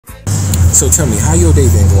So tell me, how your day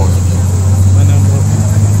been going?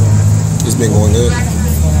 It's been going good.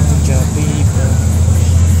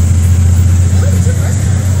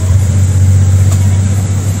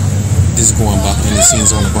 This is going behind the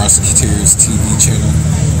scenes on the Brosketeers TV channel.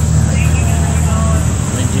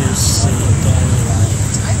 When you see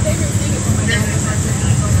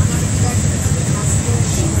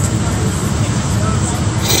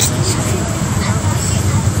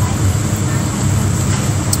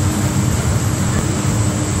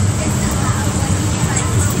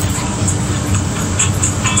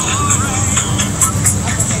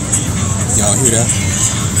y'all hear that?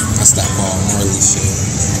 That's that Bob Marley shit.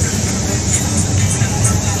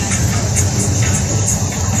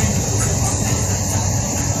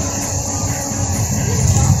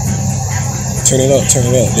 Turn it up, turn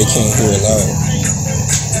it up. They can't hear it loud.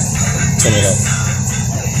 Turn it up.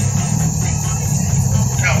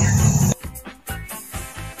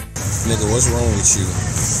 Nigga, what's wrong with you?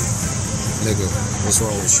 Nigga, what's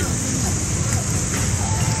wrong with you?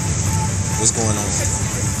 What's going on?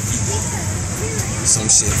 Some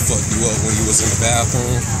shit fucked you up when you was in the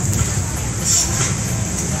bathroom.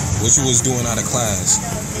 What you was doing out of class?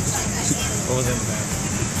 I was in the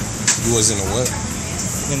bathroom. You was in the what?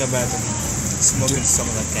 In the bathroom. Smoking some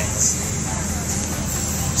of the gas.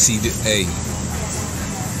 See, hey,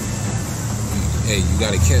 you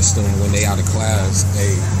gotta catch them when they out of class.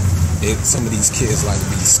 Hey, some of these kids like to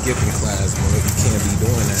be skipping class, but you can't be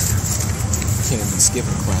doing that. You can't be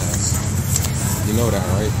skipping class. You know that,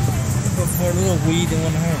 right? But for a little weed, it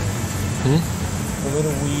wouldn't hurt. A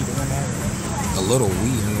little weed, it wouldn't hurt. A little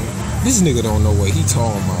weed? This nigga don't know what he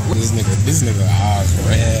talking about. This nigga eyes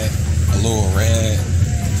red, a little red,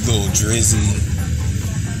 little drizzy,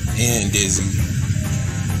 and dizzy.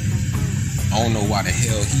 I don't know why the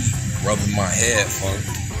hell he rubbing my head for,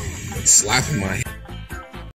 slapping my head.